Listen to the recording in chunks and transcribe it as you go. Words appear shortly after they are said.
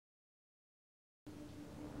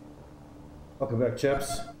Welcome back,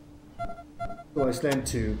 chaps. Wasteland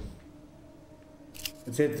 2.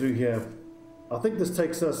 Let's head through here. I think this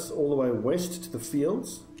takes us all the way west to the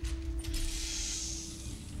fields.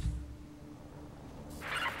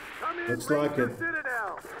 Looks like it.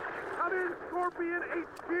 Citadel. Come in, Scorpion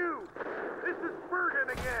HQ. This is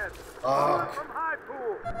Bergen again. From High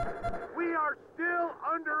Pool. We are still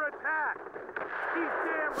under attack. These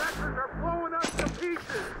damn wreckers are blowing us to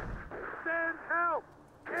pieces. Send help,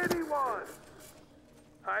 anyone.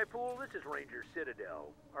 High Pool, this is Ranger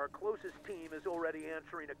Citadel. Our closest team is already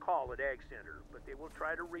answering a call at Ag Center, but they will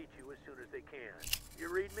try to reach you as soon as they can.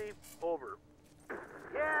 You read me? Over.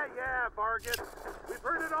 Yeah, Vargas. We've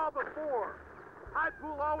heard it all before. High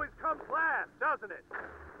Pool always comes last, doesn't it? The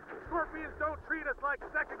Scorpions don't treat us like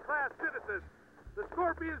second-class citizens. The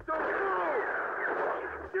Scorpions don't move!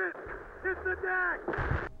 Shit! Hit the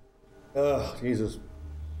deck! Ugh, Jesus.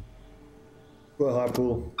 Well, High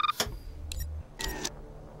Pool.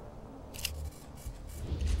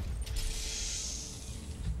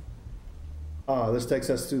 This takes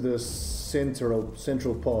us to the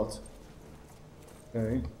central part.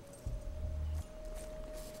 Okay.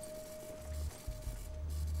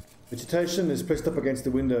 Vegetation is pressed up against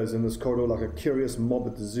the windows in this corridor like a curious mob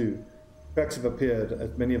at the zoo. Cracks have appeared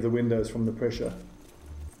at many of the windows from the pressure.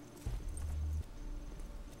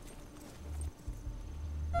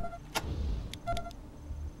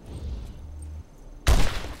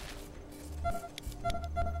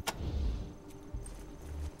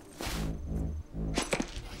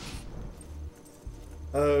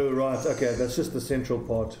 Oh, right, okay, that's just the central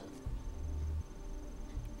part.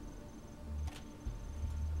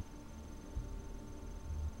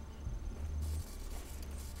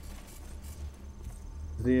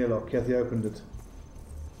 The airlock, Kathy opened it.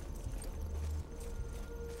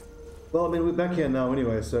 Well, I mean, we're back here now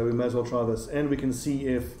anyway, so we may as well try this. And we can see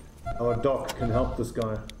if our doc can help this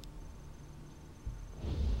guy.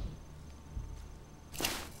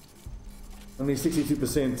 I mean,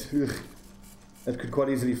 62%. Ugh. That could quite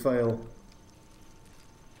easily fail.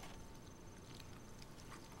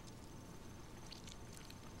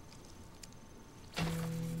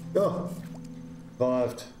 Oh!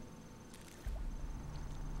 Survived.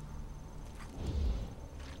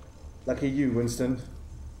 Lucky you, Winston.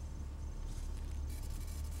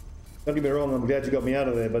 Don't get me wrong, I'm glad you got me out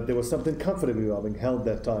of there, but there was something comforting about being held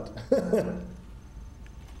that tight.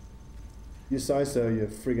 You say so, you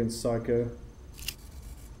friggin' psycho.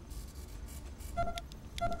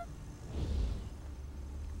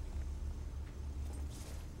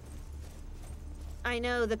 I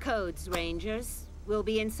know the codes, Rangers. We'll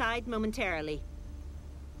be inside momentarily.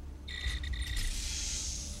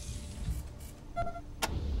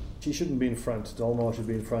 She shouldn't be in front. Dalmar should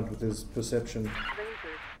be in front with his perception.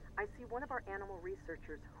 Rangers, I see one of our animal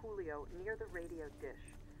researchers, Julio, near the radio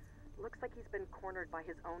dish. Looks like he's been cornered by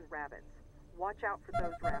his own rabbits. Watch out for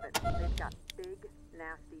those rabbits. They've got big,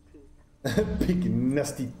 nasty teeth. Big,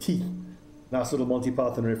 nasty teeth. Nice little Monty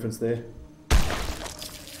Python reference there.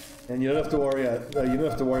 And you don't have to worry. You don't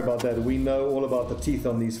have to worry about that. We know all about the teeth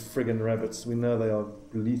on these friggin' rabbits. We know they are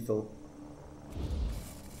lethal.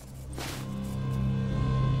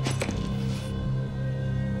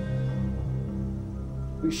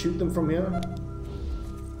 We shoot them from here.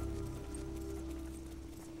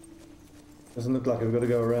 Doesn't look like it. We've got to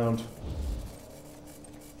go around.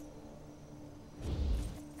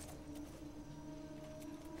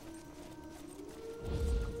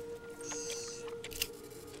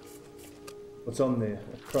 What's on there?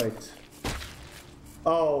 A crate.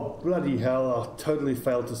 Oh, bloody hell. I totally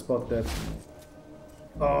failed to spot that.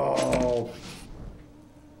 Oh.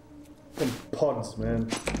 Some pods, man.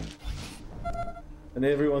 And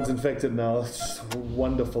everyone's infected now. It's just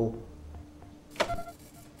wonderful.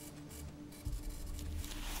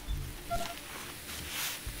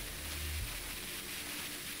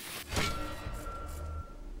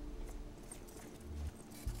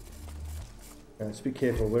 Just be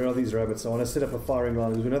careful. Where are these rabbits? I want to set up a firing line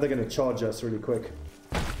because we know they're going to charge us really quick.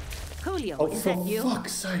 Julio, is that you? Oh, for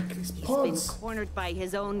fuck's sake, these He's pods! been cornered by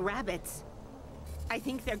his own rabbits. I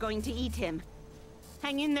think they're going to eat him.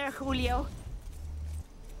 Hang in there, Julio.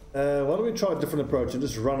 Why don't we try a different approach and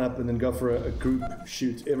just run up and then go for a group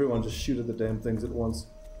shoot? Everyone just shoot at the damn things at once.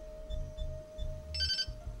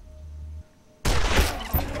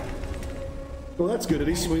 Well, that's good. At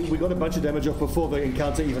least we got a bunch of damage off before the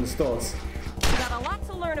encounter even starts. We got a lot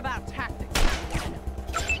to learn about tactics.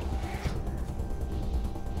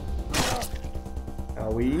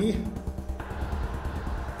 Are we?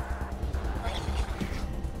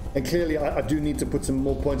 And clearly I do need to put some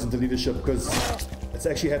more points into leadership because it's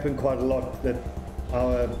actually happened quite a lot that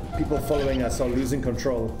our people following us are losing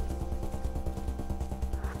control.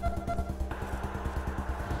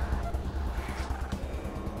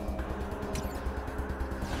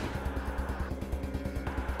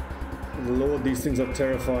 Lord, these things are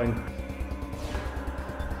terrifying.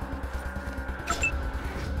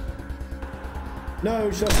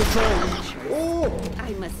 No, shut the control. Oh!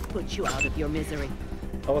 I must put you out of your misery.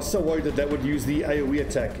 I was so worried that that would use the AoE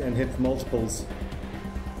attack and hit multiples.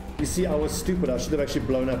 You see, I was stupid. I should have actually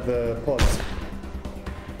blown up the pods.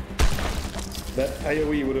 That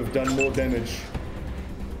AoE would have done more damage.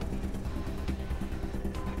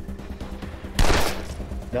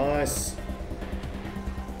 Nice.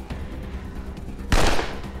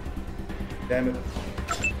 Damn it.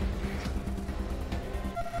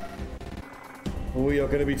 We are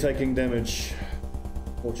going to be taking damage,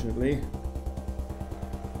 fortunately.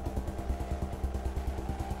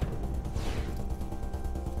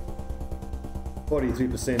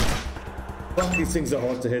 %. Fuck, these things are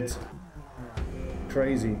hard to hit.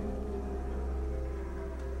 Crazy.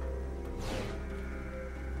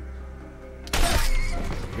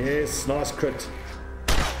 Yes, nice crit.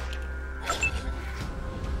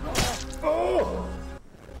 Oh!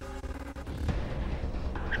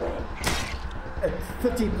 At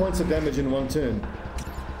 30 points of damage in one turn.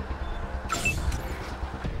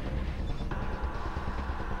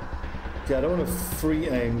 Okay, I don't want to free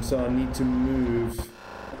aim, so I need to move.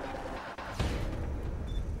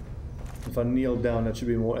 If I kneel down, that should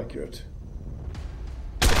be more accurate.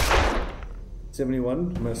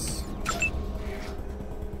 71, miss.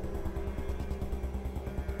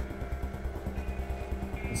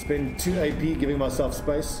 Spend 2 AP giving myself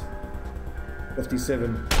space.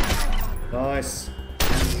 57. Nice.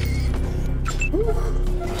 Woo.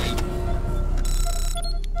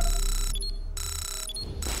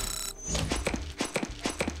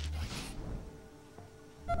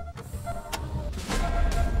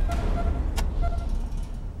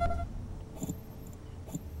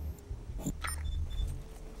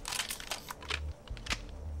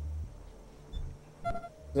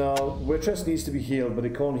 Now, Waitress needs to be healed, but he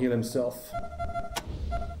can't heal himself.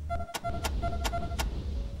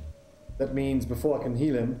 That means before I can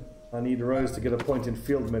heal him, I need Rose to get a point in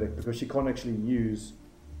Field Medic, because she can't actually use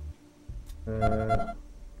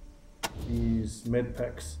these med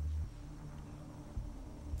packs.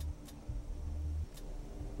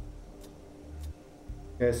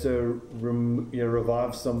 Okay, so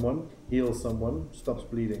revive someone, heal someone, stops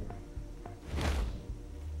bleeding.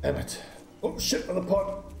 Damn it. Oh shit, on the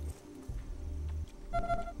pot!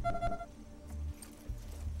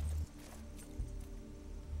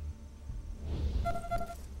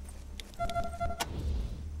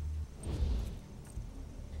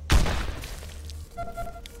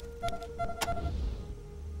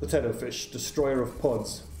 Potato fish, destroyer of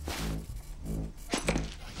pods.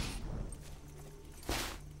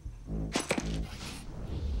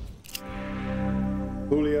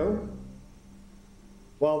 Julio.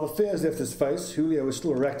 While the fear has left his face, Julio is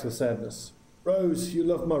still racked with sadness. Rose, you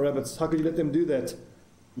loved my rabbits. How could you let them do that?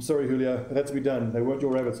 I'm sorry, Julio. It had to be done. They weren't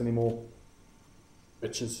your rabbits anymore.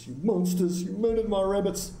 Bitches, you monsters. You murdered my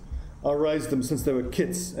rabbits. I raised them since they were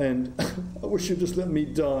kids, and I wish you'd just let me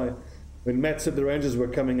die. When Matt said the Rangers were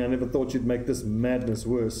coming, I never thought you'd make this madness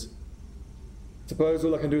worse. Suppose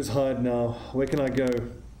all I can do is hide now. Where can I go?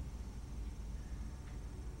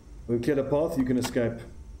 We've cleared a path, you can escape.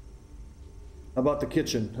 How about the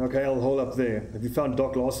kitchen? Okay, I'll hold up there. Have you found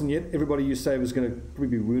Doc Larson yet? Everybody you saved is going to probably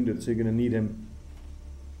be wounded, so you're going to need him.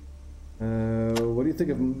 What do you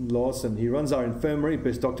think of Larson? He runs our infirmary,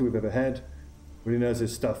 best doctor we've ever had. Really knows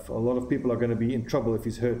his stuff. A lot of people are going to be in trouble if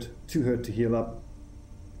he's hurt. Too hurt to heal up.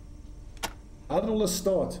 How did all this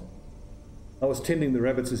start? I was tending the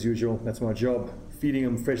rabbits as usual. That's my job. Feeding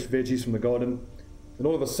them fresh veggies from the garden. Then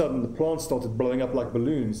all of a sudden, the plants started blowing up like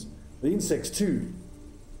balloons. The insects too.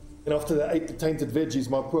 And after they ate the tainted veggies,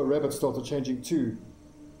 my poor rabbits started changing too.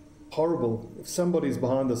 Horrible. If somebody's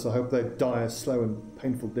behind this, I hope they die a slow and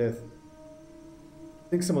painful death.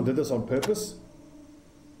 Think someone did this on purpose?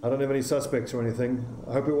 I don't have any suspects or anything.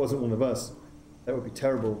 I hope it wasn't one of us. That would be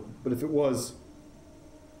terrible. But if it was,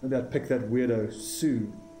 maybe I'd pick that weirdo,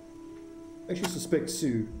 Sue. I actually suspect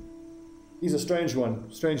Sue. He's a strange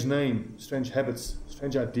one. Strange name. Strange habits.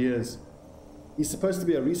 Strange ideas. He's supposed to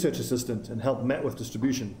be a research assistant and help Matt with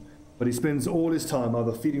distribution. But he spends all his time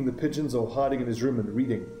either feeding the pigeons or hiding in his room and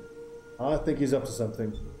reading. I think he's up to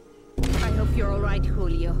something. I hope you're all right,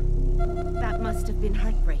 Julio. That must have been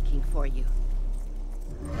heartbreaking for you.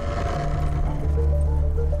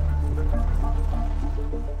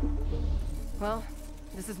 Well,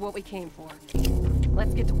 this is what we came for.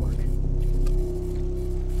 Let's get to work.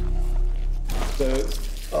 So,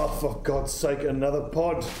 oh, for God's sake, another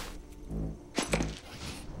pod.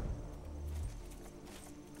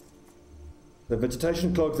 The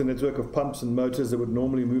vegetation clogs the network of pumps and motors that would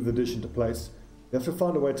normally move the dish into place. You have to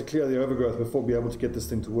find a way to clear the overgrowth before we're able to get this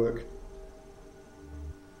thing to work.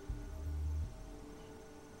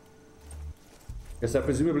 Yes, so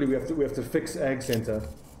presumably we have to fix Ag Center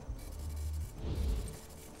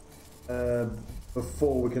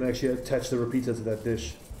before we can actually attach the repeater to that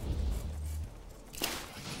dish.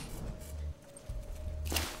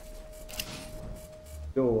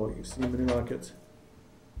 Door, you see anything like it?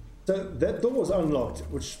 So that door was unlocked,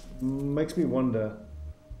 which makes me wonder.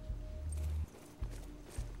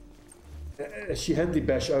 She had the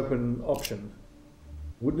bash open option.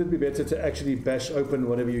 Wouldn't it be better to actually bash open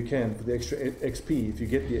whatever you can for the extra XP if you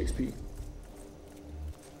get the XP?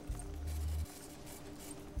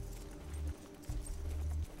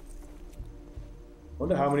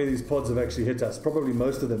 Wonder how many of these pods have actually hit us. Probably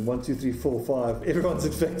most of them. 1, 2, 3, 4, 5. Everyone's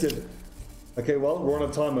infected. Okay, well, we're on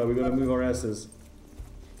a timer. We've got to move our asses.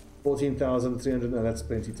 14,300. No, that's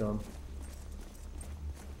plenty time.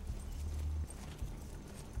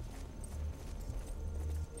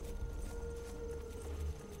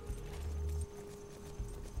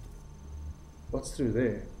 What's through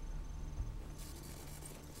there?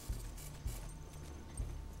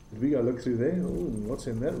 Did we go look through there? Ooh, what's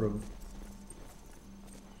in that room?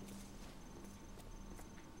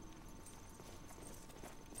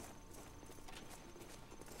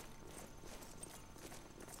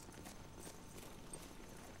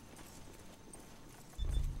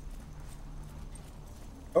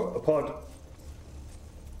 Oh, a pod.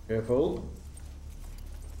 Careful.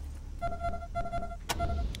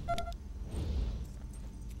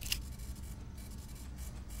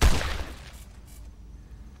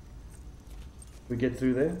 We get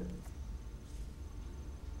through there?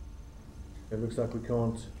 It looks like we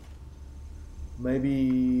can't.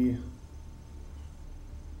 Maybe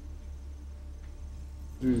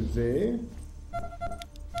through there?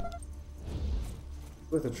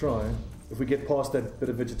 Worth a try. If we get past that bit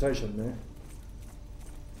of vegetation there.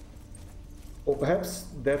 Or perhaps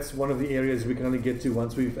that's one of the areas we can only get to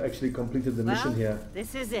once we've actually completed the mission here.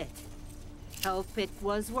 This is it. Hope it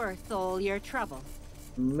was worth all your trouble.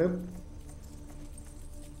 Nope.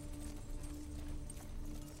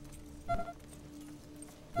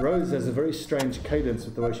 Rose has a very strange cadence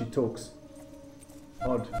with the way she talks.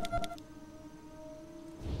 Odd.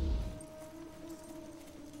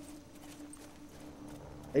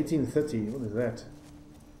 $18.30, what is that?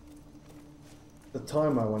 The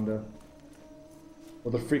time, I wonder.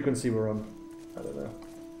 Or the frequency we're on. I don't know.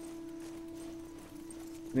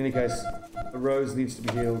 In any case, the Rose needs to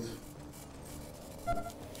be healed.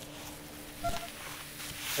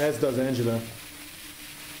 As does Angela.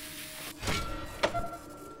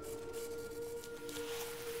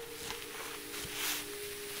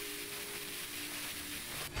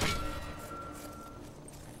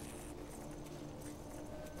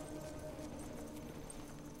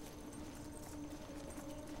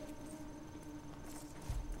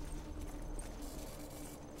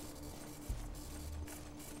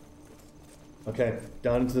 Okay,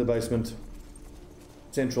 down into the basement.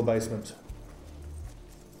 Central basement.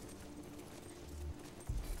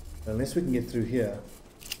 Unless we can get through here.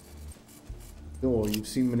 Door, you've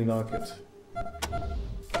seen many like it.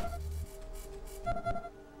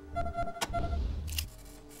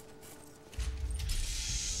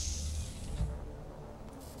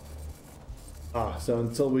 Ah, so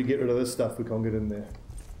until we get rid of this stuff, we can't get in there.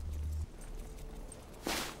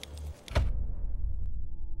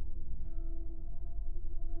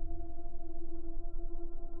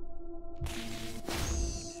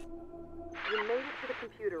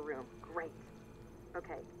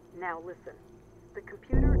 Now listen, the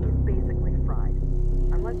computer is basically fried.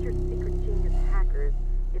 Unless you're secret genius hackers,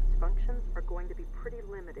 its functions are going to be pretty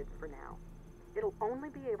limited for now. It'll only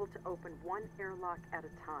be able to open one airlock at a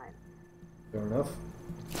time. Fair enough.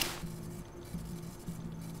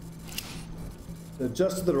 So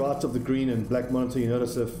just to the right of the green and black monitor, you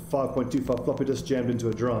notice a 5.25 floppy disk jammed into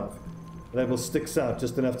a drive. The label sticks out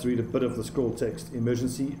just enough to read a bit of the scroll text.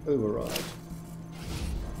 Emergency override.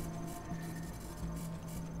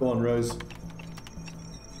 Go on, Rose.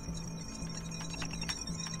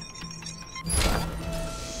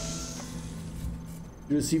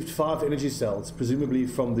 You received 5 energy cells, presumably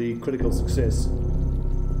from the critical success.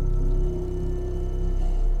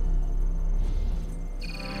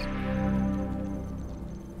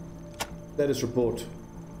 Status report.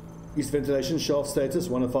 East ventilation shaft status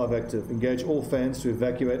 1 of 5 active. Engage all fans to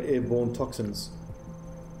evacuate airborne toxins.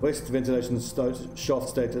 Waste ventilation shaft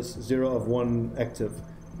status 0 of 1 active.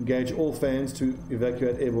 Engage all fans to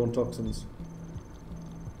evacuate airborne toxins.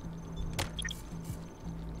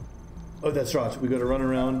 Oh, that's right. We've got to run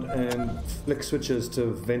around and flick switches to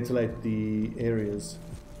ventilate the areas.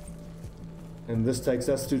 And this takes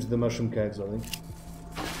us through to the mushroom caves, I think.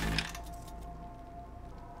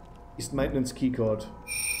 East maintenance keycard.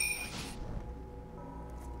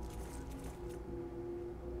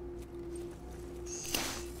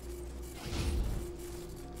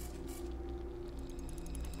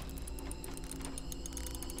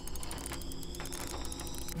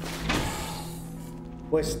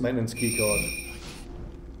 Waste maintenance keycard.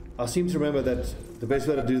 I seem to remember that the best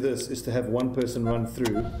way to do this is to have one person run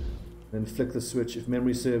through and flick the switch. If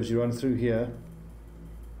memory serves, you run through here.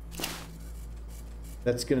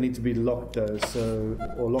 That's going to need to be locked though, so,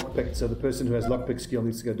 or lockpicked, so the person who has lockpick skill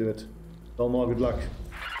needs to go do it. Dalmar, good luck.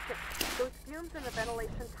 Those fumes in the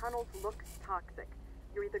ventilation tunnels look toxic.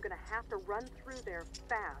 You're either going to have to run through there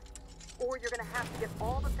fast, or you're going to have to get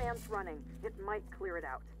all the fans running. It might clear it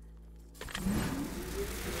out.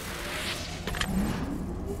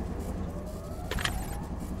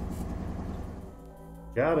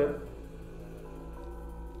 Got it.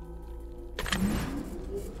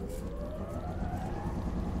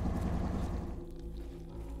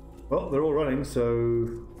 Well, they're all running, so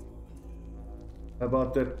how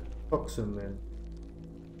about that toxin then?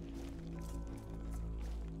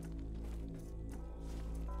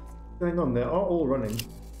 What's going on? They are all running.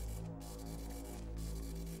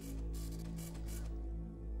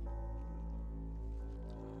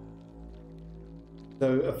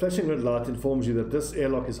 So a flashing red light informs you that this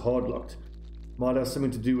airlock is hard locked. Might have something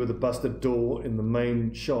to do with a busted door in the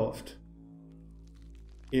main shaft.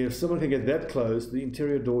 If someone can get that closed, the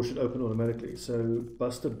interior door should open automatically. So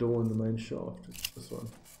busted door in the main shaft. It's this one.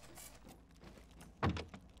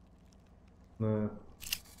 No.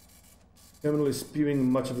 Terminal is spewing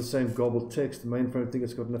much of the same garbled text. The mainframe thinks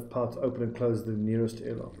it's got enough power to open and close the nearest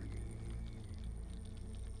airlock.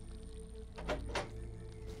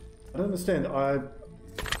 I don't understand. I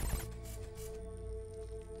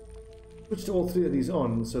switched all 3 of these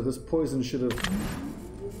on, so this poison should have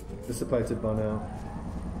dissipated by now.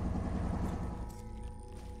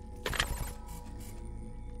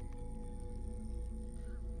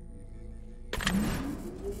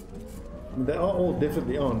 They are all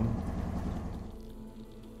definitely on.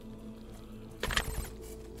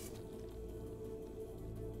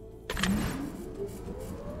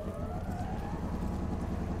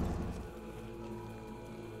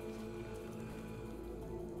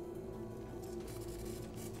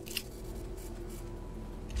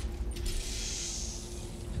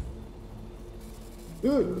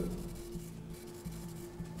 Good.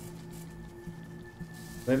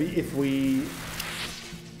 Maybe if we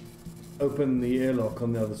open the airlock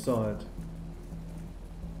on the other side.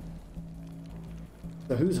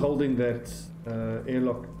 So who's holding that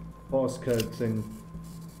airlock passcode thing?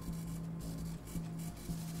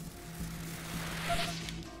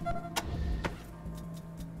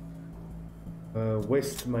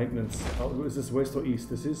 West maintenance. Oh, is this west or east?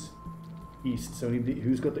 This is east. So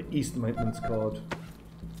who's got the east maintenance card?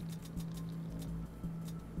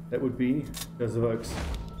 That would be Joseph Oaks.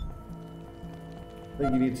 I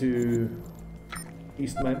think you need to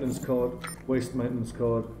east maintenance card, west maintenance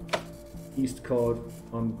card, east card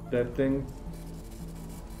on that thing.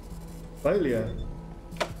 Failure.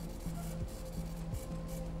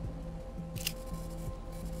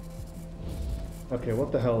 Okay,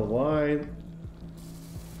 what the hell? Why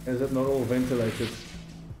is it not all ventilated?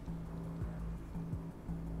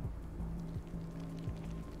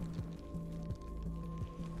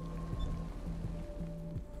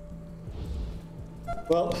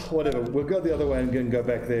 Well, whatever. We'll go the other way and go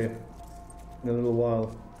back there in a little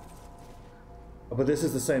while. But this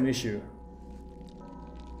is the same issue.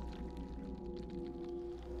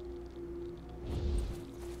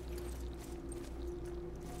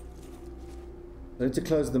 I need to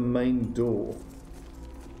close the main door.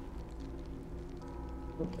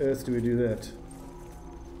 What on earth do we do that?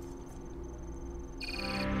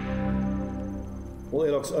 All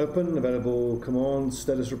airlocks open, available commands,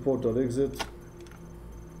 status report.exit.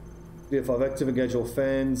 VF5 active, engage all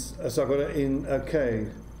fans. So I've got it in, okay.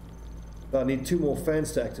 I need 2 more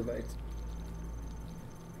fans to activate.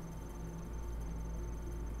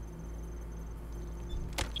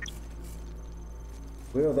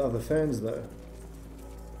 Where are the other fans though?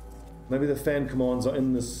 Maybe the fan commands are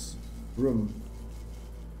in this room.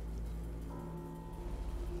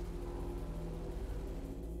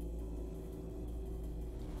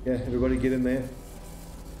 Yeah, everybody get in there.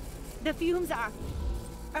 The fumes are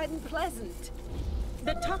unpleasant.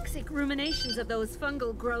 The toxic ruminations of those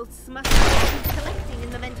fungal growths must have been collecting in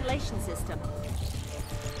the ventilation system.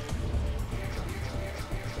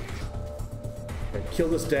 Okay, kill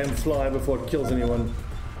this damn fly before it kills anyone.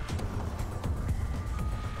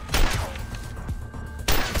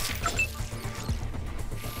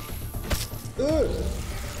 Ugh.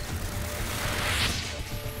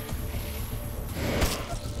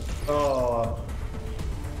 Oh.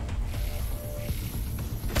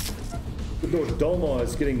 Good Lord, Dolmar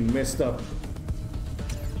is getting messed up.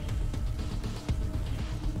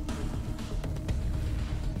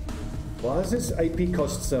 Why is this AP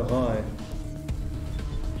cost so high?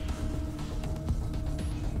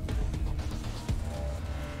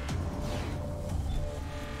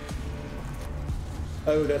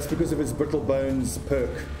 Oh, that's because of his brittle bones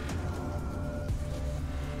perk.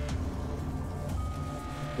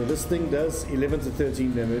 So this thing does 11 to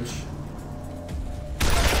 13 damage.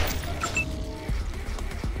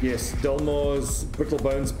 Yes, Delmar's brittle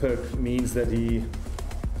bones perk means that he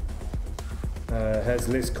has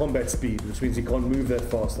less combat speed, which means he can't move that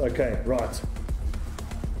fast. Okay, right.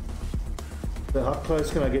 So how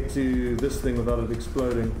close can I get to this thing without it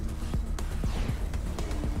exploding?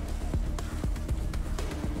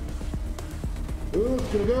 Ooh, it's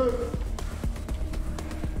gonna go.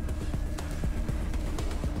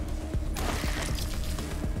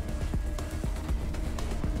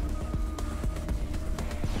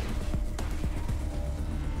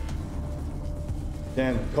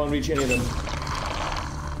 Damn, can't reach any of them.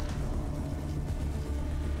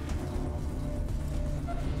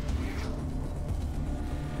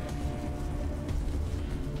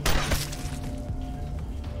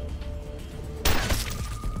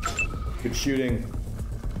 Good shooting.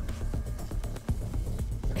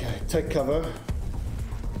 Okay, take cover.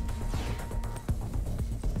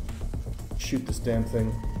 Shoot this damn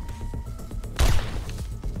thing.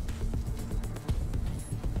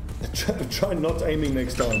 Try not aiming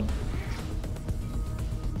next time.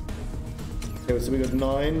 Okay, so we got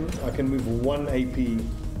 9. I can move 1 AP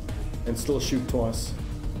and still shoot twice.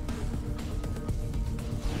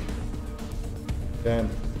 Damn.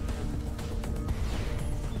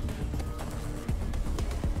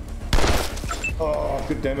 Oh,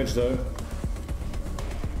 good damage though.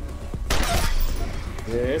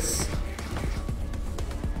 Yes.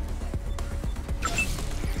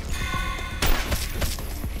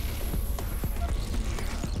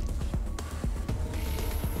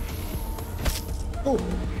 Oh.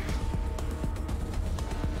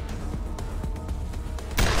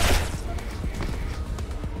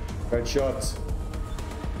 Great shot.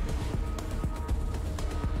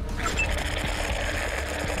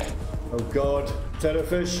 Oh god, potato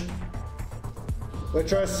fish.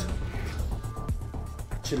 Waitress.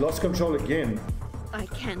 She lost control again. I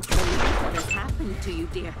can't believe what has happened to you,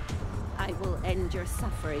 dear. I will end your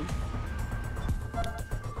suffering.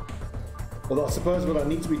 Well, I suppose what I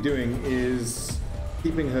need to be doing is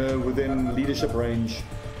keeping her within leadership range.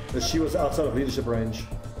 As she was outside of leadership range.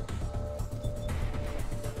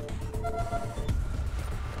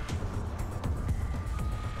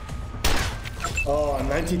 Oh,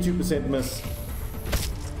 92% miss.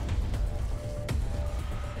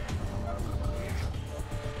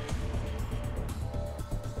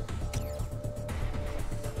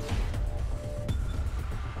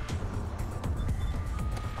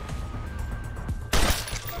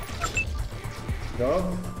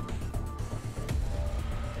 Go.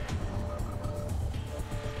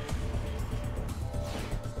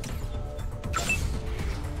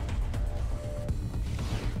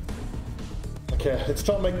 Okay, let's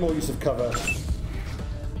try and make more use of cover.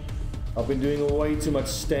 I've been doing way too much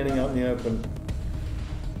standing out in the open.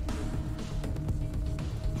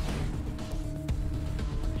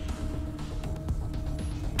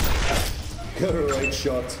 Great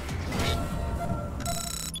shot.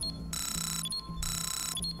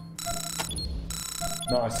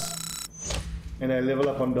 Nice. And I level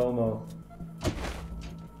up on Dolmo.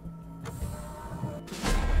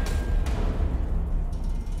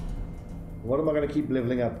 What am I going to keep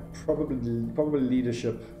leveling up? Probably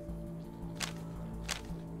leadership.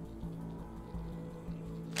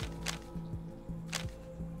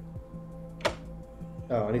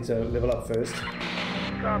 Oh, I need to level up first.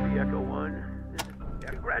 Copy, Echo 1.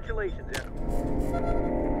 Congratulations, Echo.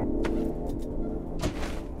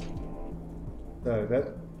 So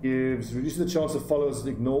that reduces the chance of followers to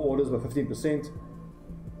ignore orders by 15%.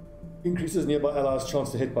 Increases nearby allies'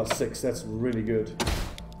 chance to hit by 6. That's really good.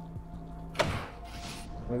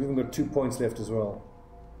 I've even got 2 points left as well.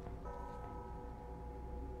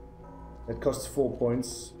 That costs 4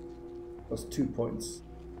 points. Costs 2 points.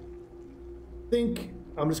 think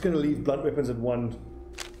I'm just going to leave blunt weapons at 1.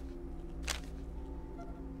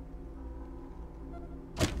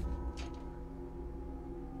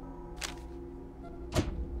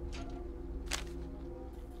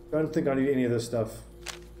 Don't think I need any of this stuff.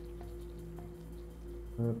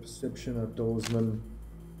 Perception, outdoorsman.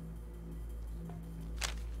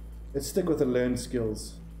 Let's stick with the learned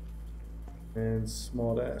skills. And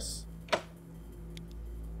smart ass.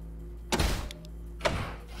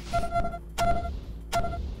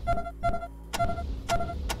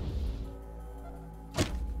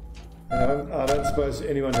 And I don't suppose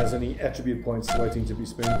anyone has any attribute points waiting to be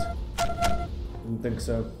spent. Didn't think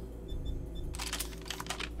so.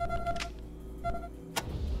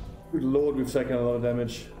 Good lord, we've taken a lot of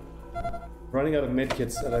damage. Running out of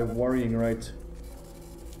medkits at a worrying rate.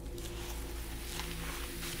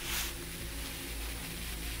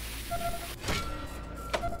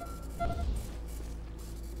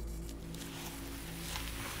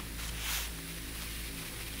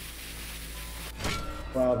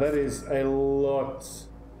 Wow, that is a lot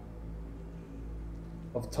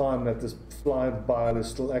of time that this fly bile is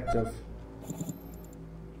still active.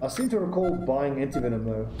 I seem to recall buying antivenom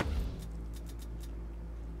though.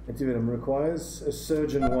 Antivenom requires a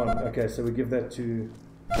surgeon 1. Okay, so we give that to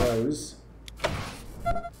Rose.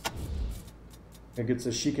 And good,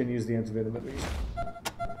 so she can use the antivenom at least.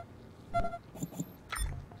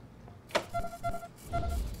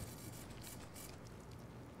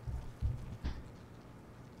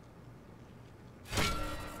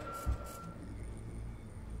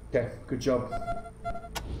 Okay, good job.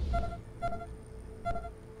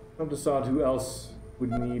 I'll decide who else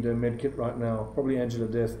would need a medkit right now. Probably Angela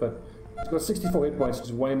Death, but she's got 64 hit points, which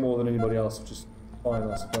is way more than anybody else, which is fine,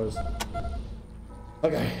 I suppose.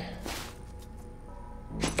 Okay.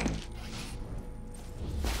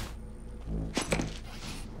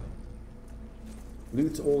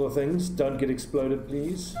 Loot all the things. Don't get exploded,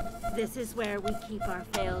 please. This is where we keep our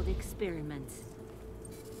failed experiments.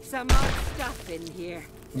 Some odd stuff in here.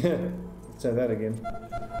 Yeah, say that again.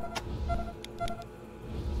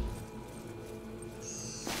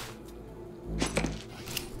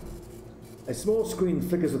 A small screen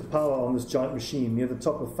flickers with power on this giant machine. Near the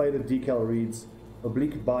top, a faded decal reads,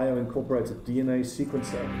 "Oblique Bio Incorporated DNA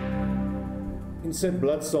Sequencer. Insert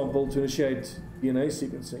blood sample to initiate DNA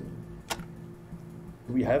sequencing."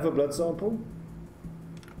 Do we have a blood sample?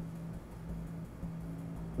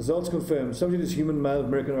 Results confirmed. Subject is human, male,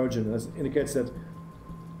 American origin. That indicates that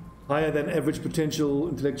higher than average potential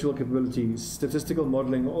intellectual capabilities. Statistical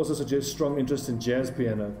modeling also suggests strong interest in jazz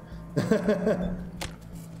piano.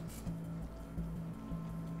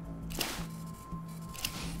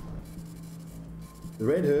 The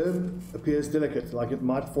red herb appears delicate, like it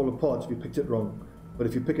might fall apart if you picked it wrong. But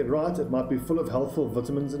if you pick it right, it might be full of healthful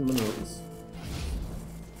vitamins and minerals.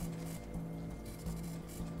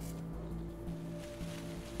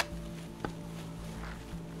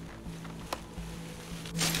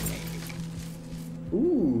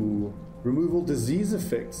 Ooh, removal disease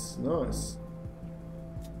effects. Nice.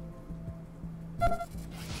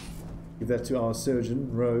 Give that to our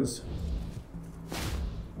surgeon, Rose.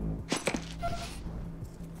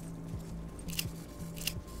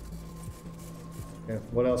 Okay,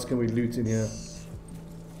 what else can we loot in here?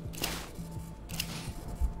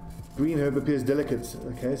 Green herb appears delicate.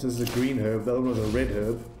 Okay, so this is a green herb. The other one was a red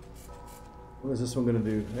herb. What is this one going to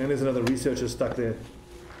do? And there's another researcher stuck there.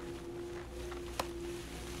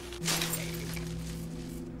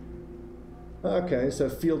 Okay, so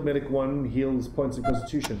Field Medic 1 heals points of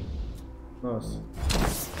constitution. Nice.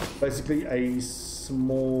 Basically a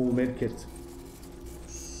small medkit.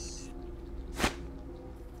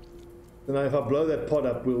 So now if I blow that pod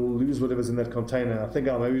up, we'll lose whatever's in that container. I think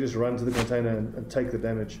I'll maybe just run to the container and take the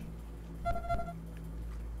damage.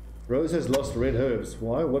 Rose has lost red herbs.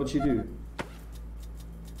 Why? What did she do?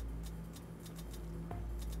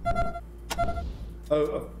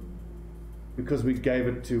 Oh, because we gave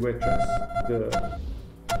it to Wetras. Duh.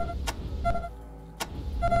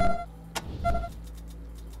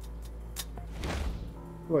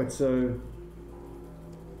 Wait, so...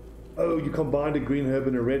 Oh, you combined a green herb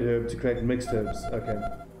and a red herb to create mixed herbs. Okay.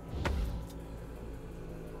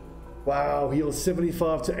 Wow, heals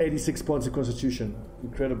 75 to 86 points of constitution.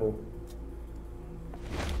 Incredible.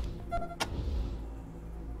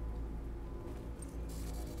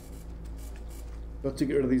 Got to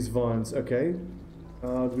get rid of these vines. Okay.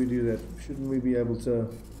 How do we do that? Shouldn't we be able to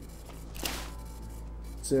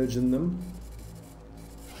surgeon them?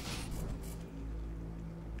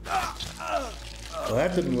 Well,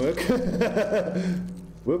 that didn't work.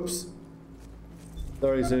 Whoops.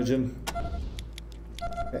 Sorry, surgeon.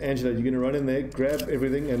 Angela, you're gonna run in there, grab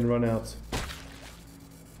everything, and run out.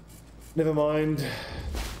 Never mind.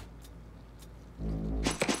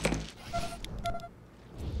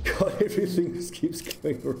 God, everything just keeps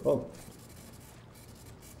going wrong.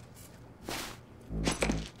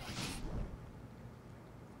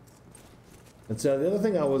 And so the other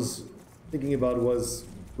thing I was thinking about was,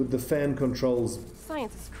 would the fan controls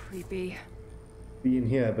Science is creepy. be in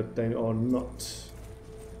here, but they are not.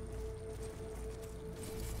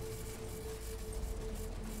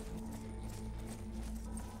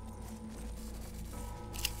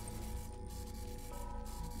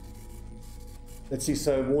 Let's see,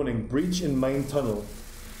 so warning, breach in main tunnel.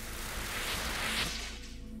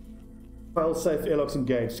 Fail-safe airlocks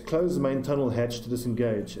engaged. Close the main tunnel hatch to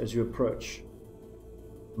disengage as you approach.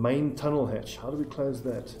 Main tunnel hatch, how do we close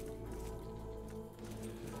that?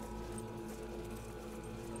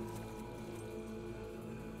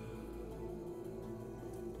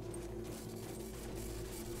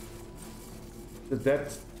 Is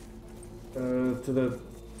that to the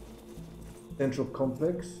central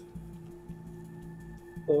complex?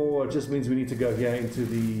 Or it just means we need to go here into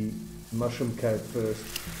the mushroom cave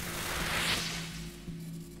first.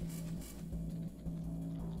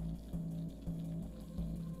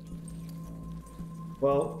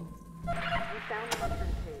 Well, we found the mushroom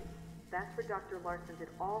cave. That's where Dr. Larson did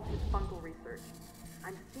all his fungal research.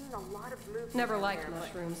 I'm seeing a lot of movement. Never in liked there, but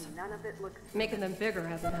mushrooms. None of it looks. Making them bigger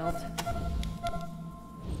hasn't helped.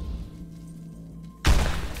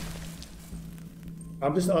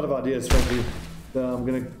 I'm just out of ideas, frankly. So I'm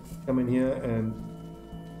gonna come in here and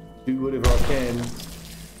do whatever I can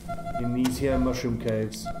in these here mushroom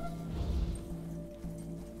caves.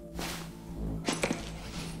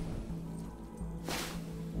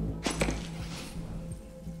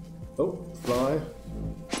 Oh, fly.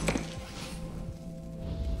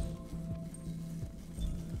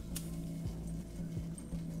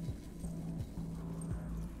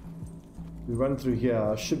 We run through here.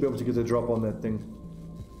 I should be able to get a drop on that thing.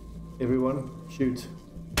 Everyone, shoot.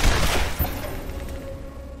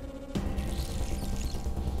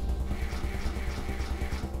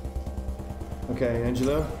 Okay,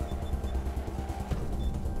 Angela.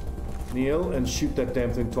 Kneel and shoot that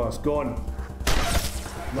damn thing twice. Go on.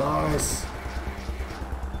 Nice.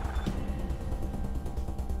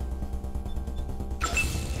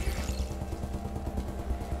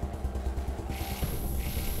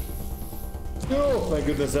 Oh, thank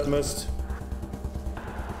goodness that missed.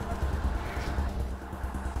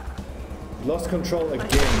 Lost control again. I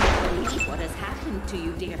can't believe what has happened to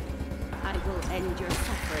you, dear. I will end your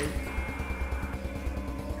suffering.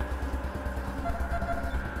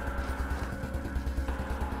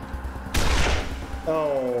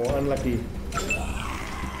 Oh, unlucky.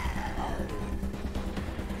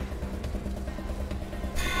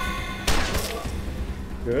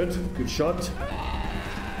 Good shot.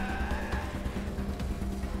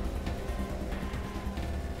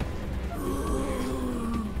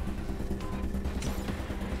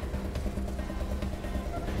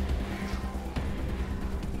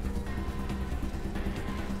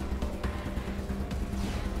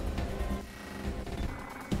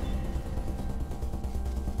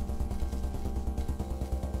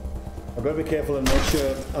 I've got to be careful and make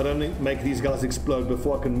sure I don't make these guys explode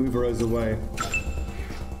before I can move Rose away.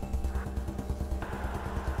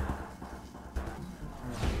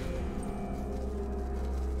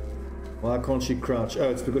 Why can't she crouch?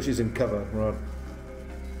 Oh, it's because she's in cover, right.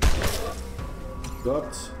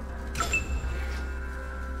 Got.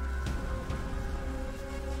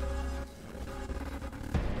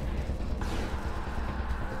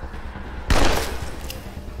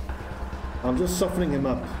 I'm just softening him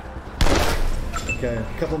up. Okay,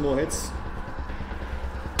 a couple more hits.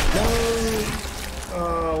 No!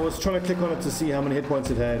 I was trying to click on it to see how many hit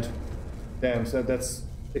points it had. Damn, so that's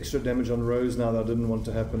extra damage on Rose now that I didn't want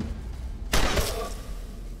to happen.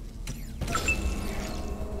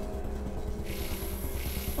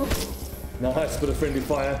 Nice, bit of friendly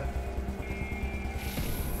fire.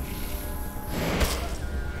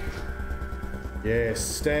 Yes,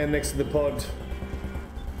 stand next to the pod.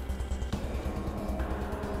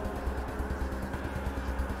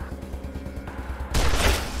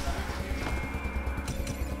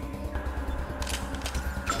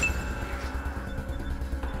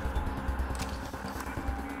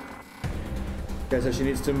 Okay, so she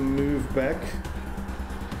needs to move back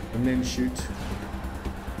and then shoot.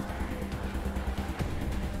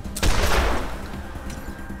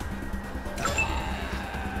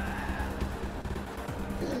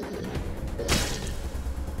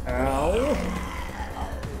 Ow.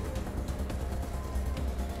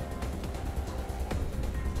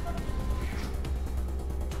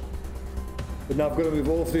 But now I've got to move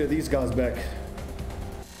all 3 of these guys back.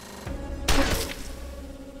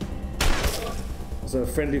 So a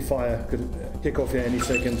friendly fire could kick off here any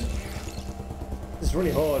second. This is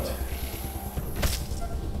really hard.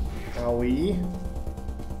 Owie.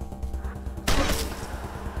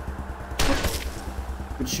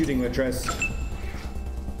 Good shooting, Matress.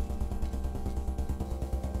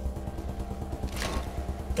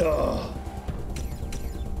 Ugh.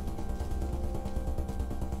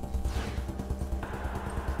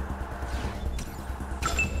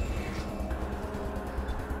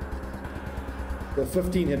 The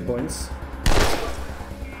 15 hit points.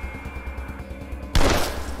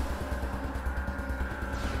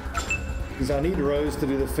 Because I need Rose to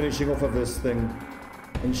do the finishing off of this thing,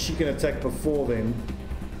 and she can attack before then.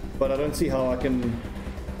 But I don't see how I can,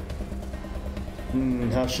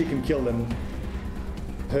 how she can kill them.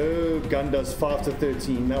 Her gun does 5 to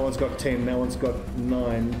 13. That one's got 10. That one's got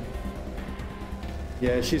 9.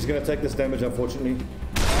 Yeah, she's gonna take this damage, unfortunately.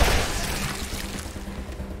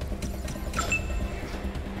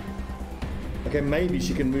 Okay, maybe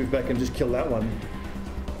she can move back and just kill that one.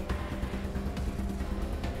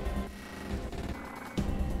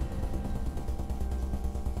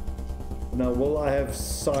 Now, will I have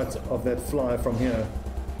sight of that fly from here?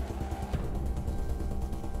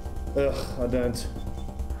 Ugh, I don't.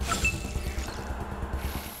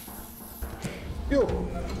 Yo!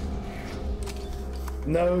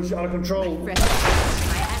 No, she's out of control. My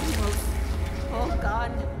animals, all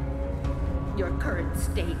gone. Your current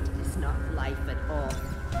state is not life at all.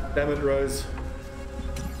 Damn it, Rose.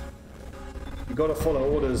 You gotta follow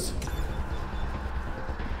orders.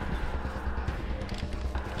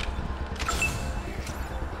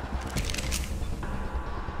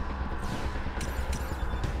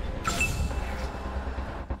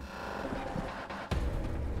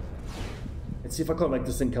 Let's see if I can't make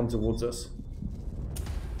this thing come towards us.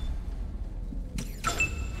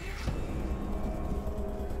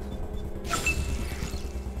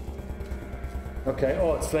 Okay,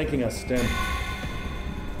 oh, it's flanking us, damn.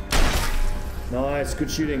 Nice, good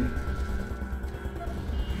shooting.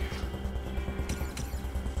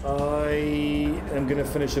 I am gonna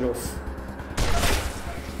finish it off.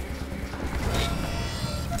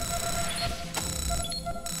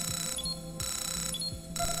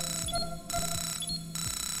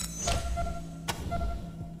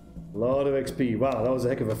 A lot of XP. Wow, that was a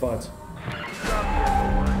heck of a fight.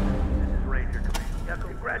 Stobbie, this is Ranger Command. Yeah,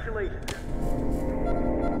 congratulations.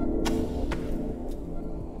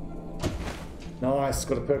 Nice,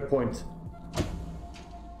 got a perk point.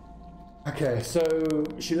 Okay, so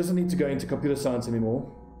she doesn't need to go into computer science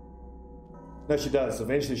anymore. No, she does.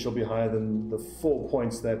 Eventually she'll be higher than the 4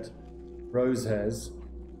 points that Rose has.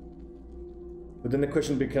 But then the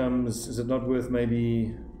question becomes, is it not worth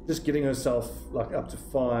maybe just getting herself like up to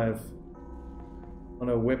 5 on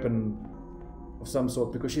a weapon of some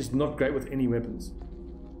sort, because she's not great with any weapons.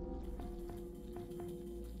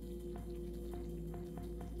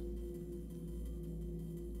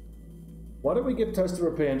 Why don't we get Toaster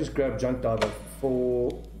Repair and just grab Junk Diver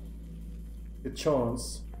for the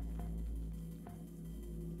chance?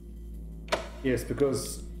 Yes,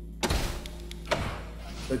 because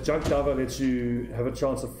the Junk Diver lets you have a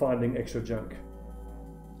chance of finding extra junk.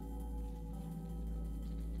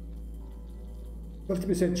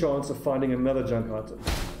 50% chance of finding another junk item.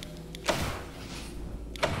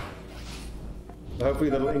 So hopefully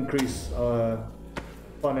that'll increase our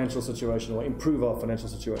financial situation, or improve our financial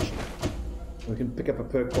situation. We can pick up a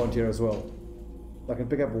perk point here as well. I can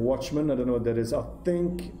pick up Watchman. I don't know what that is. I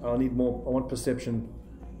think I'll need more. I want Perception.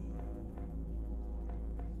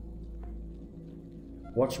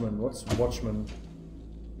 Watchman. What's Watchman?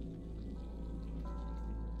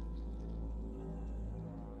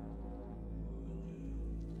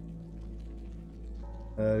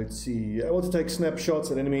 Let's see. Able to take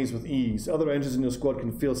snapshots at enemies with ease. Other rangers in your squad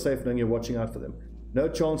can feel safe knowing you're watching out for them. No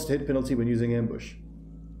chance to hit penalty when using ambush.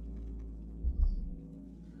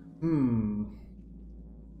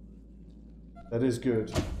 That is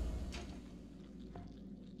good.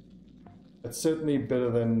 It's certainly better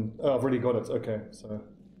than... Oh, I've already got it. Okay, so...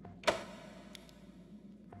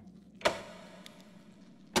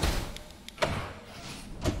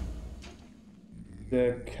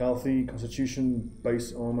 Deck, healthy, constitution,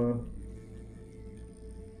 base armor.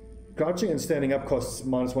 Crouching and standing up costs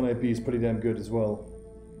 -1 AP is pretty damn good as well.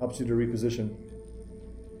 Helps you to reposition.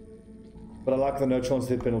 But I like the no chance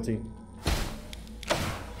to hit penalty.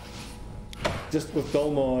 Just with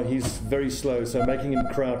Dolmar, he's very slow, so making him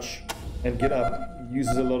crouch and get up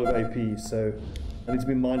uses a lot of AP, so I need to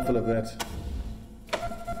be mindful of that.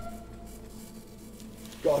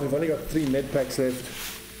 God, we've only got 3 med packs left.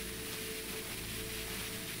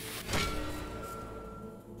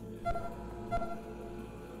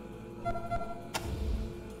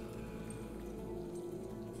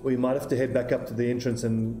 We might have to head back up to the entrance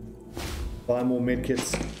and buy more med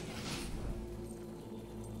kits.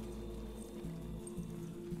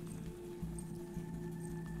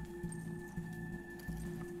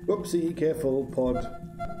 Whoopsie, careful, pod.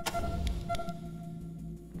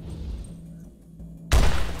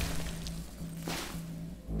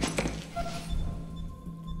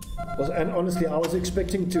 And honestly, I was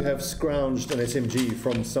expecting to have scrounged an SMG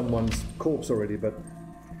from someone's corpse already, but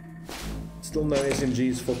still no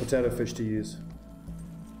SMGs for potato fish to use.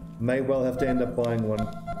 May well have to end up buying one.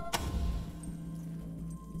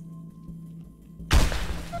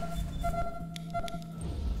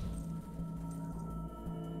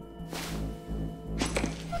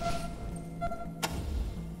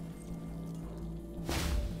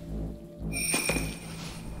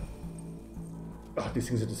 Oh, these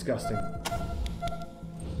things are disgusting.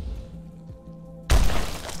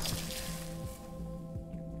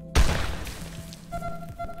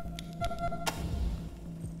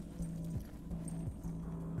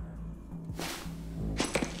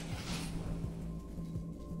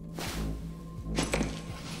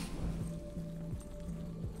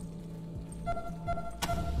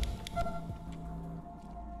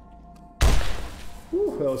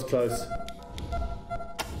 Ooh, that was close.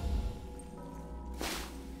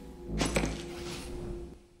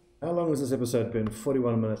 How long has this episode been?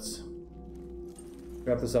 41 minutes.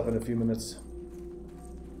 Wrap this up in a few minutes.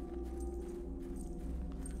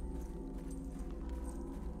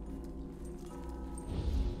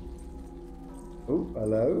 Oh,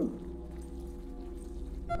 hello.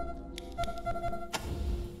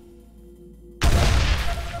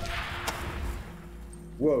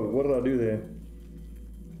 Whoa, what did I do there?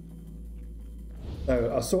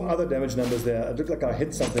 Oh, I saw other damage numbers there. It looked like I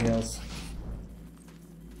hit something else.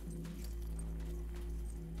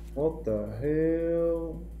 What the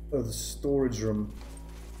hell? Oh, the storage room.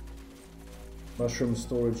 Mushroom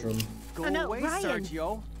storage room. Go no, away, Ryan.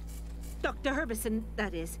 Sergio. Dr. Herbison,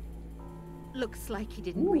 that is. Looks like he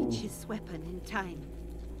didn't reach his weapon in time.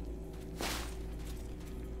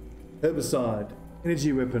 Herbicide.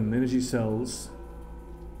 Energy weapon. Energy cells.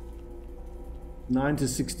 9 to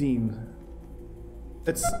 16.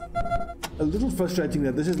 It's a little frustrating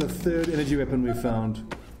that this is the 3rd energy weapon we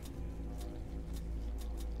found.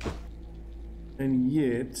 And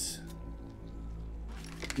yet,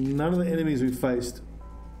 none of the enemies we faced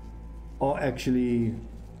are actually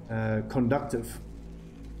conductive.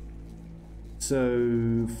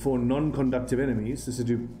 So, for non-conductive enemies, this will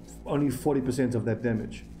do only 40% of that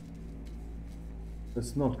damage.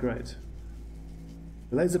 That's not great.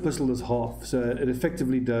 The laser pistol does half, so it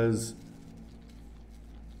effectively does,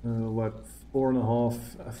 what,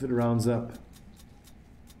 4.5 if it rounds up.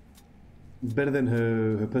 Better than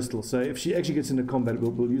her pistol. So if she actually gets into combat,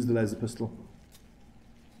 we'll use the laser pistol.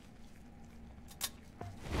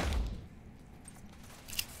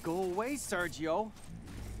 Go away, Sergio.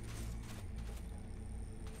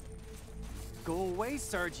 Go away,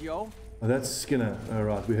 Sergio. Oh, that's Skinner.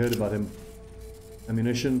 Alright, we heard about him.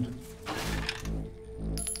 Ammunition.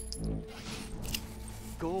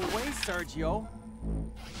 Go away, Sergio.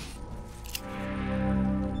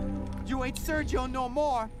 You ain't Sergio no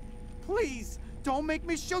more. Please, don't make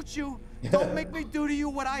me shoot you. Don't make me do to you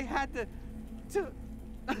what I had to...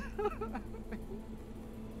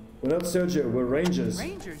 We're not Sergio, we're Rangers.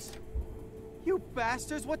 Rangers? You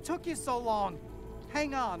bastards, what took you so long?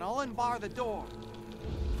 Hang on, I'll unbar the door.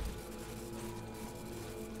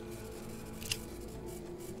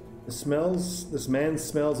 This man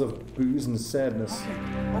smells of booze and sadness.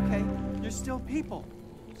 Okay, you're still people.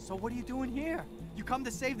 So what are you doing here? You come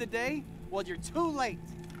to save the day? Well, you're too late.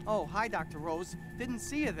 Oh, hi, Dr. Rose. Didn't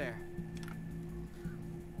see you there.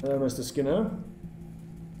 Hello, Mr. Skinner.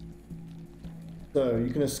 So, you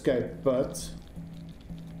can escape, but...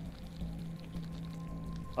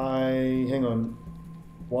 Hang on.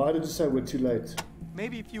 Why did you say we're too late?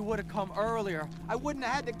 Maybe if you would have come earlier, I wouldn't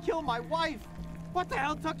have had to kill my wife. What the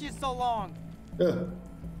hell took you so long?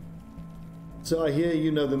 So I hear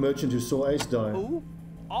you know the merchant who saw Ace die. Who?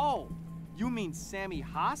 Oh, you mean Sammy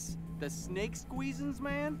Haas? The snake squeezins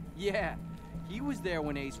man? Yeah, he was there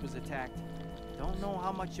when Ace was attacked. Don't know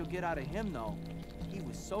how much you'll get out of him, though. He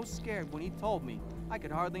was so scared when he told me, I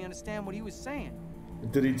could hardly understand what he was saying.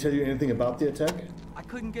 Did he tell you anything about the attack? I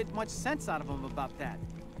couldn't get much sense out of him about that.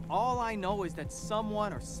 All I know is that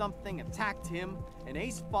someone or something attacked him, and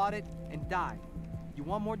Ace fought it and died. You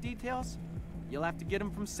want more details? You'll have to get them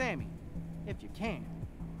from Sammy, if you can.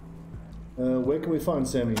 Where can we find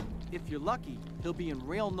Sammy? If you're lucky, he'll be in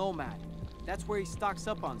Rail Nomad. That's where he stocks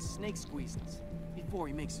up on snake squeezins before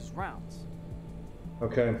he makes his rounds.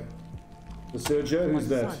 Okay. The Sergio, who's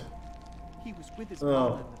that? Son, he was with his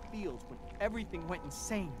mom in the fields when everything went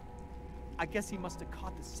insane. I guess he must have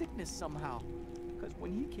caught the sickness somehow. Because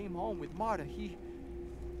when he came home with Marta, he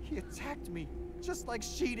attacked me, just like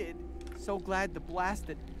she did. So glad the blast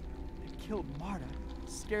that killed Marta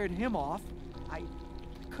scared him off. I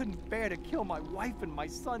couldn't bear to kill my wife and my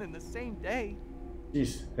son in the same day.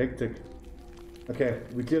 Jeez, hectic. Okay,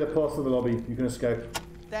 we cleared a path to the lobby. You can escape.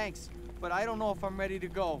 Thanks, but I don't know if I'm ready to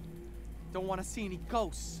go. Don't want to see any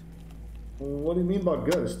ghosts. What do you mean by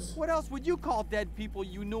ghosts? What else would you call dead people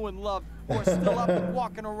you knew and loved who are still up and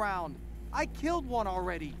walking around? I killed one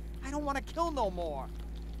already. I don't want to kill no more.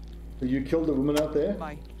 So you killed a woman out there?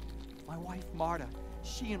 My wife Marta.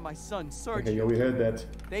 She and my son Sergio. Okay, yeah, we heard that.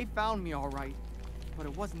 They found me all right, but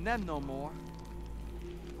it wasn't them no more.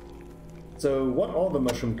 So what are the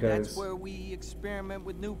mushroom caves? That's where we experiment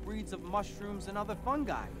with new breeds of mushrooms and other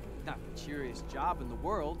fungi. Not the cheeriest job in the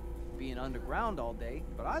world, being underground all day,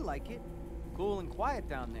 but I like it. Cool and quiet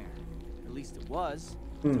down there. At least it was,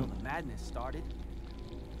 until the madness started.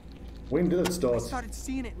 When did it start? I started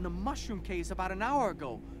seeing it in the mushroom caves about an hour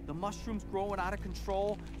ago. The mushrooms growing out of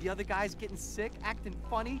control, the other guys getting sick, acting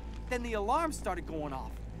funny. Then the alarm started going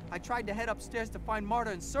off. I tried to head upstairs to find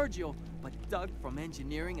Marta and Sergio, but Doug from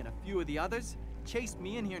engineering and a few of the others chased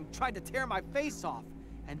me in here and tried to tear my face off.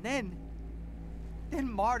 And then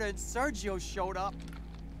Marta and Sergio showed up.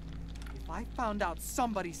 If I found out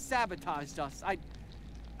somebody sabotaged us,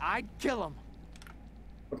 I'd kill them.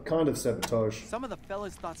 What kind of sabotage? Some of the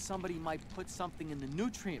fellas thought somebody might put something in the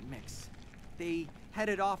nutrient mix. They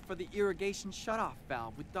headed off for the irrigation shutoff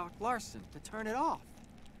valve with Doc Larson to turn it off.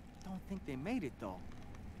 Don't think they made it though.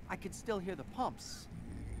 I could still hear the pumps.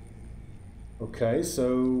 Okay,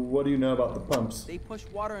 so what do you know about the pumps? They push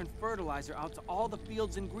water and fertilizer out to all the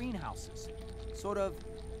fields and greenhouses. Sort of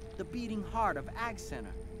the beating heart of Ag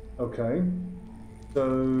Center. Okay.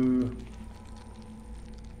 So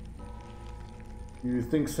you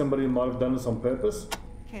think somebody might have done this on purpose?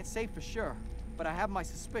 Can't say for sure, but I have my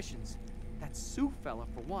suspicions. That Sue fella,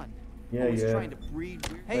 for one. Yeah, Always yeah. trying to breed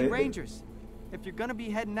weird. Hey, Rangers, if you're gonna be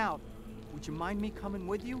heading out, would you mind me coming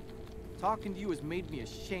with you? Talking to you has made me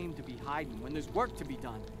ashamed to be hiding when there's work to be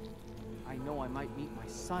done. I know I might meet my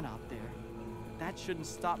son out there. That shouldn't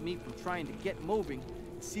stop me from trying to get moving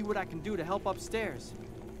and see what I can do to help upstairs.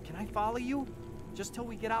 Can I follow you? Just till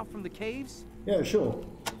we get out from the caves? Yeah, sure.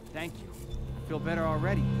 Thank you. I feel better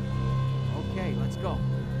already. Okay, let's go.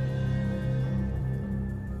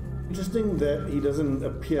 Interesting that he doesn't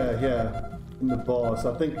appear here in the bar.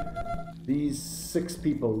 So I think these 6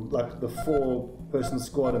 people, like the 4-person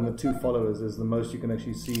squad and the 2 followers, is the most you can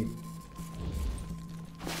actually see.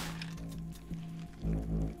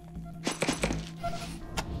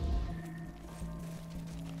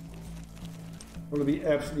 I want to be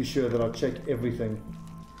absolutely sure that I check everything.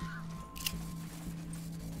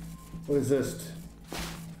 What is this?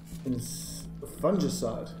 It's a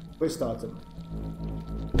fungicide. Quest item.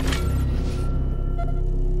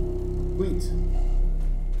 Sweet.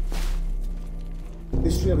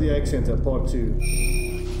 History of the Ag Center, Part 2.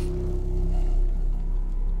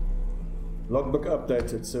 Logbook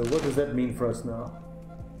updated. So what does that mean for us now?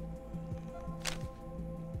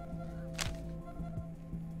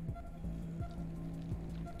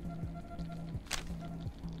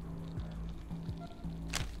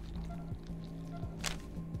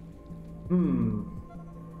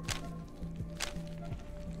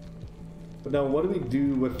 But now what do we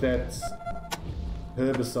do with that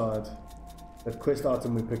herbicide? That quest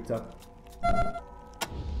item we picked up?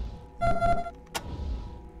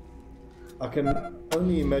 I can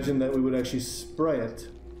only imagine that we would actually spray it.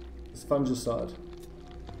 This fungicide.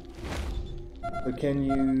 So can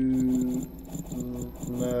you...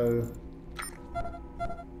 No.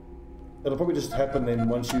 It'll probably just happen then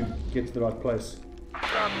once you get to the right place.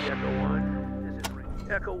 Copy, Echo 1. This is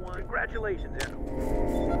Ring. Echo 1. Congratulations, Echo.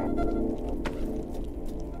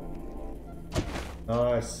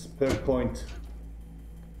 Nice. Perk point.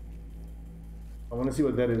 I want to see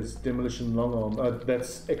what that is. Demolition long arm.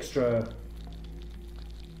 That's extra...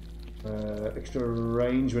 extra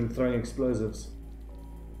range when throwing explosives.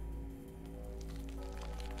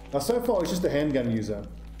 Now so far he's just a handgun user.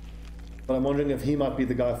 But I'm wondering if he might be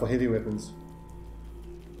the guy for heavy weapons.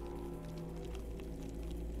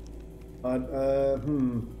 I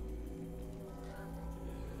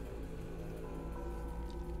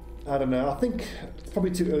don't know. I think it's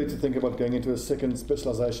probably too early to think about going into a second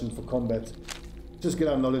specialization for combat. Just get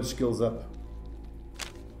our knowledge skills up.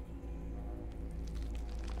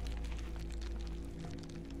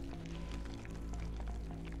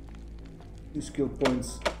 2 skill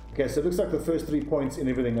points. Okay, so it looks like the first 3 points in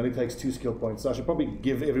everything only takes 2 skill points. So I should probably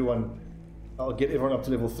give everyone, I'll get everyone up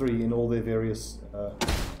to level 3 in all their various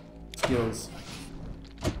skills.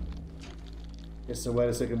 Yes, so wait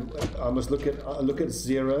a second. I must look at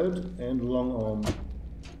zeroed and long arm.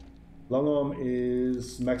 Long arm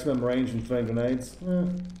is maximum range and throwing grenades.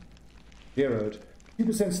 Zeroed.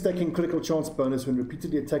 2% stacking critical chance bonus when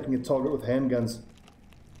repeatedly attacking a target with handguns.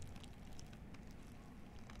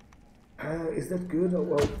 Is that good? Oh,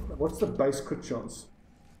 well, what's the base crit chance?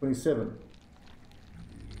 27.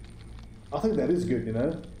 I think that is good, you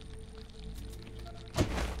know.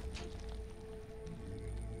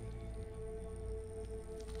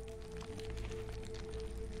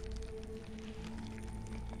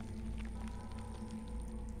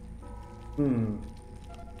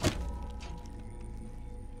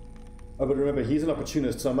 Oh, but remember, he's an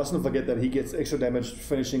opportunist, so I mustn't forget that he gets extra damage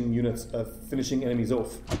finishing units, finishing enemies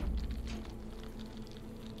off.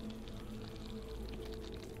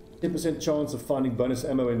 10% chance of finding bonus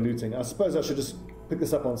ammo and looting. I suppose I should just pick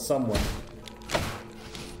this up on someone.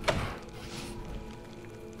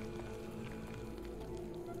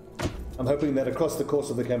 I'm hoping that across the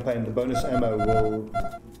course of the campaign, the bonus ammo will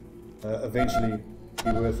eventually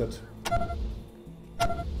be worth it.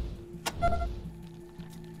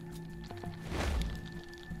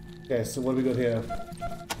 Okay, so what do we got here?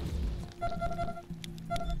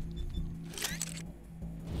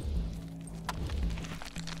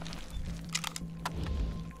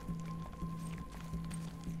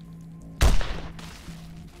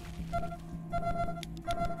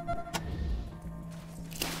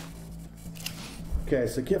 Okay,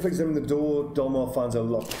 so carefully examine the door. Dolmar finds a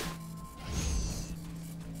lock.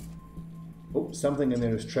 Oh, something in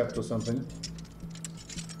there is trapped or something.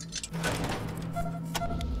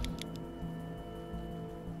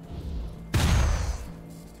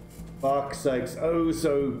 Fuck's sakes. Oh,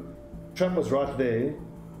 so trap was right there,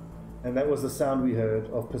 and that was the sound we heard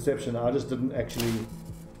of perception. I just didn't actually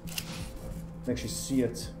see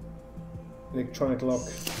it. Electronic lock.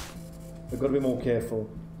 We've got to be more careful.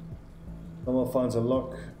 Someone finds a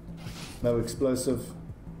lock. No explosive.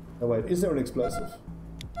 Oh wait, is there an explosive?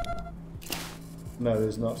 No,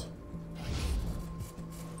 there's not.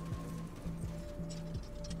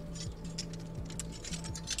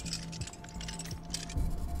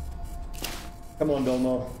 Come on,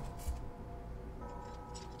 Dolmar.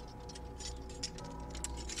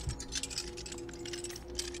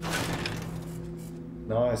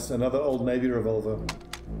 Nice, another old Navy revolver.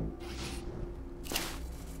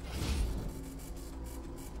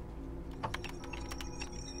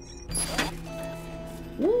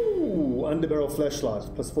 Woo! Underbarrel flashlight,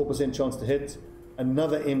 plus 4% chance to hit.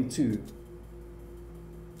 Another M2.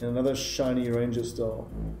 And another shiny Ranger Star.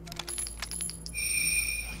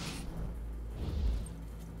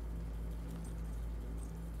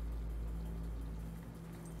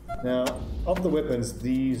 Now, of the weapons,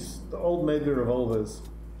 the old Navy revolvers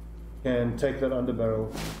can take that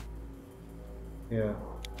underbarrel. Yeah.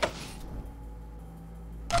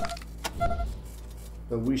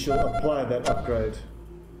 So we shall apply that upgrade.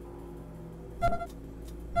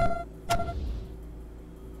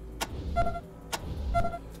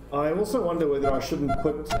 I also wonder whether I shouldn't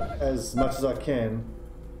put as much as I can,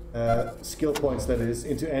 skill points that is,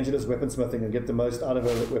 into Angela's weaponsmithing and get the most out of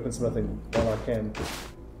her weaponsmithing while I can.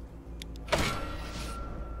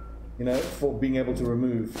 You know, for being able to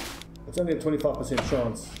remove. It's only a 25%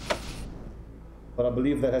 chance, but I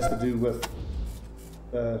believe that has to do with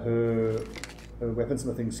her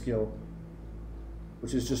weaponsmithing skill,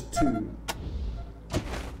 which is just 2.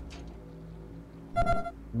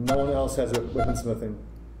 No one else has weaponsmithing.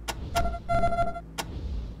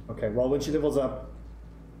 Okay, well, when she levels up,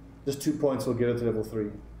 just 2 points will get her to level 3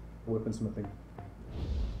 for weaponsmithing.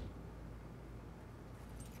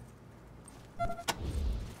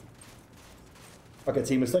 Okay,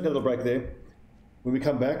 team, let's take a little break there. When we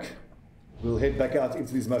come back, we'll head back out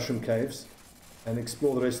into these mushroom caves and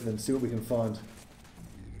explore the rest of them, see what we can find,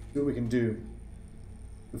 see what we can do.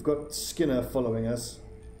 We've got Skinner following us,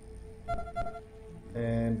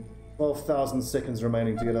 and 12,000 seconds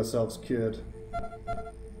remaining to get ourselves cured.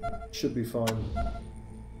 Should be fine.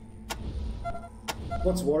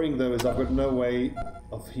 What's worrying though is I've got no way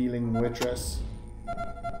of healing Wetras.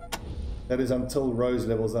 That is until Rose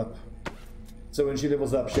levels up. So when she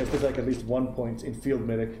levels up, she has to take at least 1 point in Field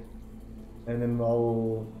Medic. And then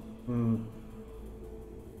I'll... I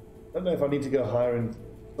don't know if I need to go higher in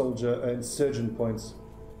Soldier and Surgeon points.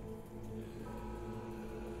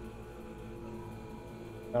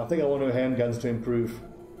 I think I want her handguns to improve.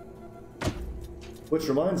 Which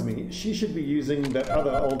reminds me, she should be using that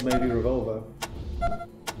other Old Navy revolver.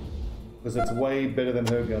 Because it's way better than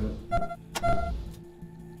her gun.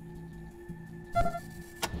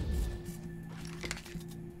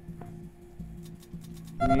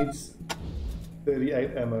 He needs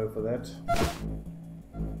 38 ammo for that.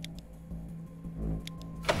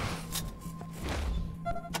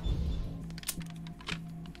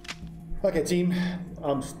 Okay team,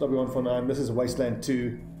 I'm Stobbie149, this is Wasteland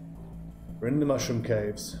 2. We're in the mushroom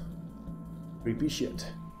caves. Creepy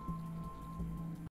shit.